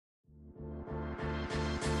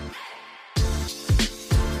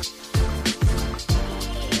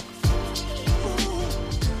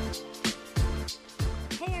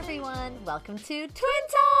welcome to Twin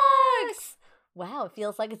Talks! Wow, it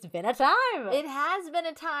feels like it's been a time. It has been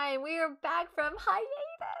a time. We are back from hiatus.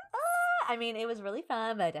 I mean, it was really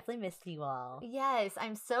fun, but I definitely missed you all. Yes,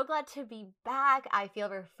 I'm so glad to be back. I feel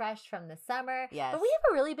refreshed from the summer. Yes. But we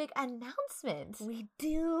have a really big announcement. We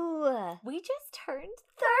do. We just turned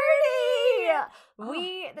 30.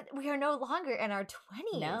 We are no longer in our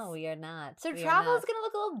 20s. No, we are not. So We are travel is not. going to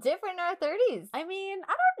look a little different in our 30s. I mean,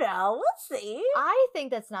 I don't know. We'll see. I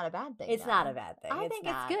think that's not a bad thing. It's though. not a bad thing. I think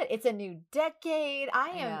not. it's good. It's a new decade. I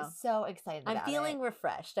am know. so excited I'm about feeling it.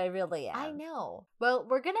 refreshed. I really am. I know. Well,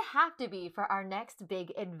 we're going to have to be for our next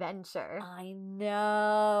big adventure. I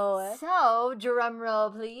know. So, drum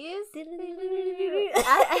roll, please.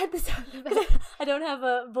 I had this. I don't have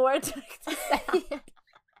a board to say.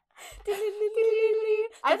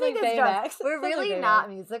 I think it's drums. We're It's like really Baymax. not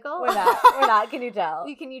musical. We're not. We're not. Can you tell?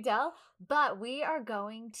 Can you tell? But we are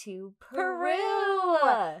going to Peru.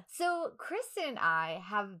 So Chris and I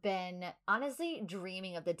have been honestly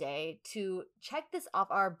dreaming of the day to check this off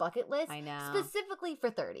our bucket list. I know. Specifically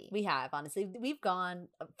for 30. We have, honestly. We've gone,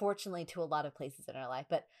 fortunately, to a lot of places in our life,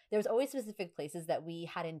 but there's always specific places that we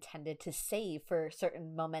had intended to save for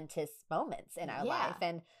certain momentous moments in our life.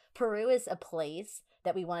 And Peru is a place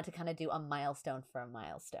that we wanted to kind of do a milestone for a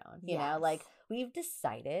milestone. You know, like we've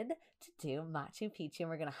decided to do Machu Picchu and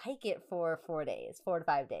we're going to hike it for 4 days, 4 to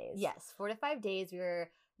 5 days. Yes, 4 to 5 days. We're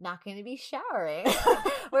not going to be showering.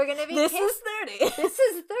 We're going to be This is 30. This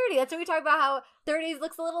is 30. That's when we talk about how 30s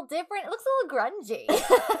looks a little different. It looks a little grungy.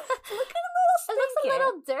 It looks a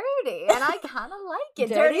little dirty, and I kind of like it.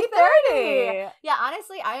 Dirty 30. Yeah,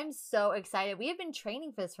 honestly, I am so excited. We have been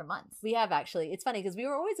training for this for months. We have, actually. It's funny because we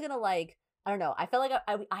were always going to, like, I don't know. I felt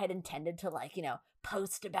like I had intended to, like, you know,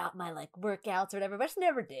 post about my, like, workouts or whatever, but I just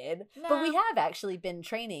never did. No. But we have actually been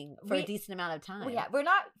training for a decent amount of time. Well, yeah, we're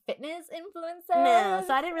not fitness influencers. No,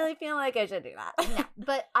 so I didn't really feel like I should do that. No,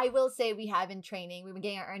 but I will say we have been training. We've been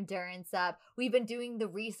getting our endurance up. We've been doing the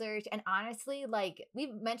research. And honestly, like,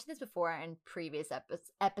 we've mentioned this before in previous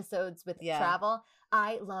episodes with travel.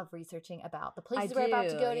 I love researching about the places we're about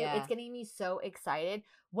to go to. Yeah. It's getting me so excited.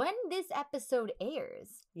 When this episode airs,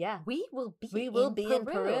 we will be in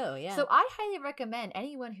Peru. Yeah. So I highly recommend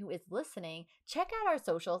anyone who is listening, check out our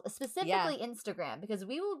socials, specifically Instagram, because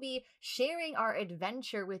we will be sharing our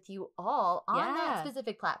adventure with you all on that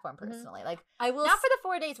specific platform personally. Like, I will not for the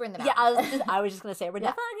 4 days we're in the mountains. Yeah, I was just going to say, we're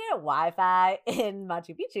definitely going to get Wi-Fi in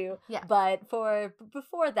Machu Picchu. Yeah. But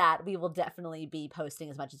before that, we will definitely be posting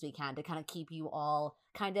as much as we can to kind of keep you all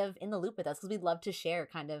kind of in the loop with us, because we'd love to share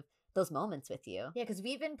kind of those moments with you. Yeah, because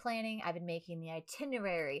we've been planning. I've been making the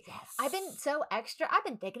itinerary. Yes. I've been so extra. I've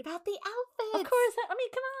been thinking about the outfits. Of course. I mean,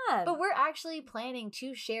 come on. But we're actually planning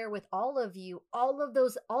to share with all of you all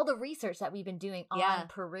the research that we've been doing on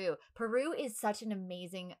Peru. Peru is such an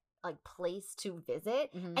amazing place to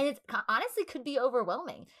visit, and it's honestly could be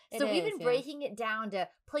overwhelming. So we've been breaking it down to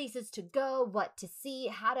places to go, what to see,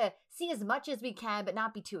 how to see as much as we can but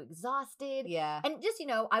not be too exhausted. And just,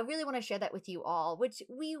 I really want to share that with you all, which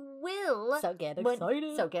we will. So get excited.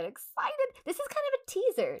 This is kind of a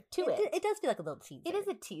teaser to it. It does feel like a little teaser. It is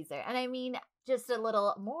a teaser, and I mean just a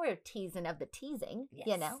little more teasing of the teasing.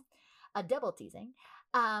 A double teasing.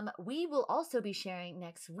 We will also be sharing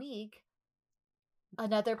next week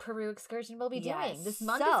another Peru excursion we'll be doing. This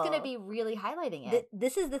month is going to be really highlighting it.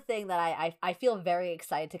 This is the thing that I feel very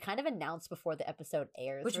excited to kind of announce before the episode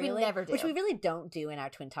airs. Which we never do. Which we really don't do in our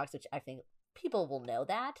Twin Talks, which I think people will know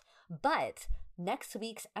that. But next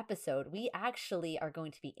week's episode, we actually are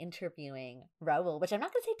going to be interviewing Raul, which I'm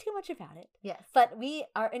not going to say too much about it. Yes. But we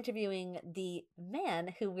are interviewing the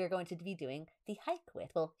man who we're going to be doing the hike with.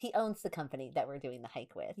 Well, he owns the company that we're doing the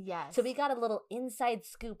hike with. Yes. So we got a little inside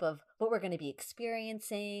scoop of what we're going to be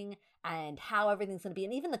experiencing and how everything's going to be,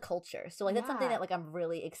 and even the culture. So that's something that I'm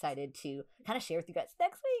really excited to kind of share with you guys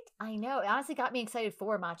next week. I know. It honestly got me excited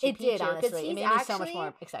for Machu Picchu. It did, honestly. It made me so much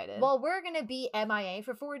more excited. Well, we're going to be MIA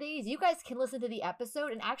for 4 days. You guys can listen to the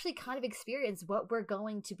episode and actually kind of experience what we're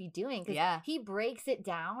going to be doing. Because he breaks it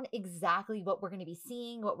down exactly what we're going to be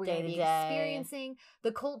seeing, what we're going to be experiencing,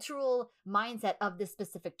 the cultural mindset of this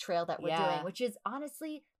specific trail that we're doing, which is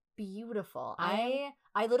honestly beautiful.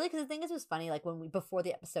 I literally, because the thing is, it was funny, like before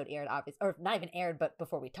the episode aired, obviously, or not even aired, but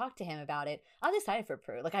before we talked to him about it, I was excited for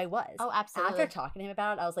Peru. Like I was. Oh, absolutely. After talking to him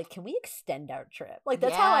about it, I was like, can we extend our trip? Like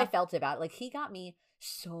that's how I felt about it. Like he got me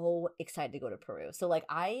so excited to go to Peru. So like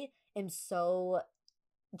I am so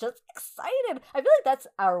just excited. I feel like that's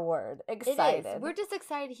our word. Excited. It is. We're just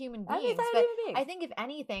excited human beings. I think if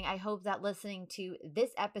anything, I hope that listening to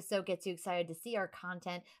this episode gets you excited to see our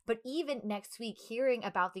content. But even next week, hearing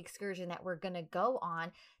about the excursion that we're going to go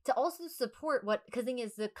on, to also support what, because the thing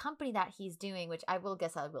is, the company that he's doing, which I will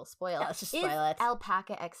spoil, let's just spoil it.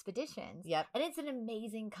 Alpaca Expeditions. Yep. And it's an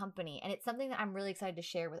amazing company, and it's something that I'm really excited to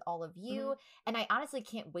share with all of you. And I honestly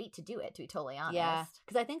can't wait to do it, to be totally honest. Yeah,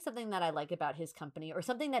 because I think something that I like about his company, or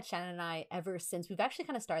something that Shannon and I, ever since we've actually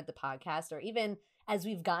kind of started the podcast, or even as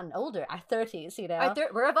we've gotten older, our 30s, you know.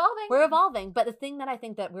 We're evolving. We're evolving. But the thing that I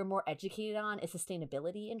think that we're more educated on is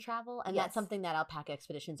sustainability in travel. And Yes. that's something that Alpaca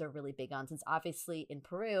Expeditions are really big on, since obviously in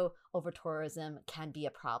Peru, over-tourism can be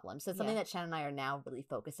a problem. So it's something that Shannon and I are now really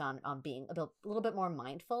focused on being a little bit more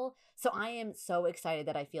mindful. So I am so excited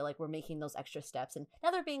that I feel like we're making those extra steps. And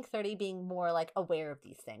now they're being 30, being more like aware of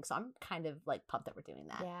these things. So I'm kind of like pumped that we're doing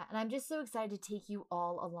that. Yeah, and I'm just so excited to take you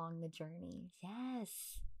all along the journey.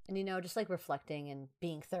 Yes. And, you know, just like reflecting and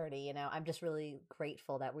being 30, you know, I'm just really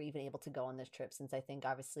grateful that we're even able to go on this trip, since I think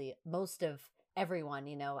obviously most of everyone,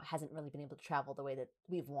 you know, hasn't really been able to travel the way that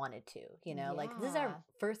we've wanted to, you know, like this is our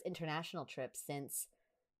first international trip since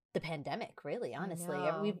the pandemic, really, honestly.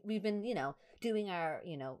 We've been, you know, doing our,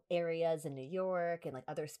 you know, areas in New York and like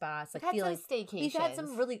other spots. Like, we've had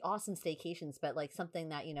some really awesome staycations, but like something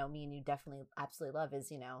that, you know, me and you definitely absolutely love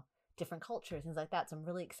is, you know, different cultures, things like that. So I'm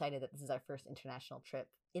really excited that this is our first international trip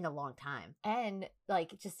in a long time. And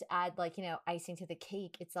like, just to add, like, you know, icing to the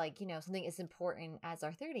cake, it's like, you know, something as important as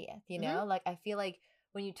our 30th, you know, like I feel like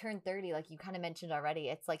when you turn 30, like you kind of mentioned already,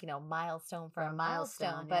 it's like, you know, milestone for a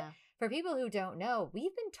milestone. But for people who don't know,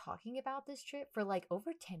 we've been talking about this trip for like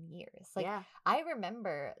over 10 years. Like, I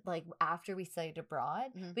remember like after we studied abroad,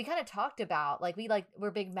 we kind of talked about like,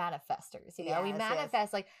 we're big manifestors, you know, we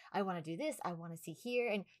manifest like, I want to do this, I want to see here.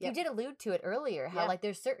 And you did allude to it earlier, how like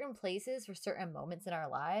there's certain places for certain moments in our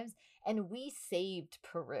lives. And we saved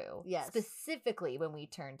Peru specifically when we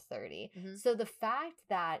turned 30. So the fact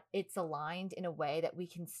that it's aligned in a way that we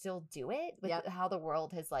can still do it with how the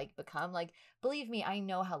world has like become, like, believe me, I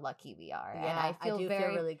know how lucky we are. And I feel feel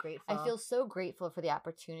really grateful. I feel so grateful for the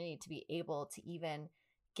opportunity to be able to even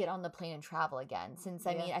get on the plane and travel again. Since,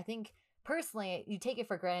 I mean, I think personally, you take it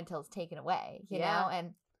for granted until it's taken away, you know?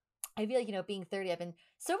 And I feel like, you know, being 30, I've been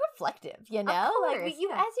so reflective, you know, like as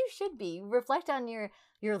you should be. Reflect on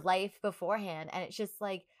your life beforehand. And it's just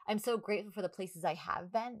like, I'm so grateful for the places I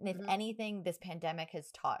have been. And if anything, this pandemic has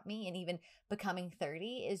taught me, and even becoming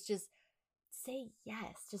 30, is just say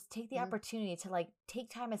yes. Just take the opportunity to like take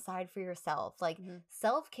time aside for yourself. Like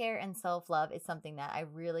self-care and self-love is something that I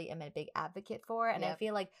really am a big advocate for. And I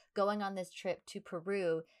feel like going on this trip to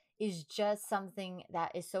Peru is just something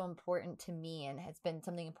that is so important to me, and has been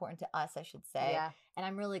something important to us, I should say. And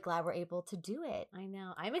I'm really glad we're able to do it. I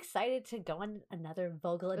know. I'm excited to go on another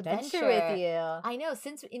Vogel adventure with you. I know.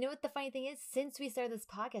 Since, you know what the funny thing is? Since we started this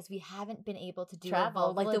podcast, we haven't been able to do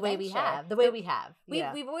travel like the way we have.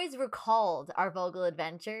 We've always recalled our Vogel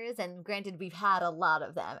adventures, and granted, we've had a lot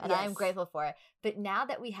of them, and I'm grateful for it. But now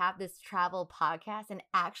that we have this travel podcast and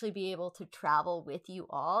actually be able to travel with you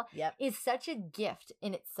all is such a gift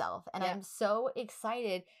in itself. And I'm so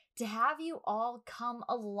excited to have you all come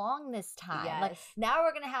along this time. Like, now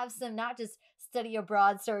we're going to have some, not just study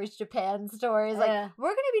abroad stories, Japan stories. Like, we're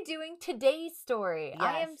going to be doing today's story.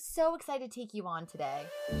 I am so excited to take you on today.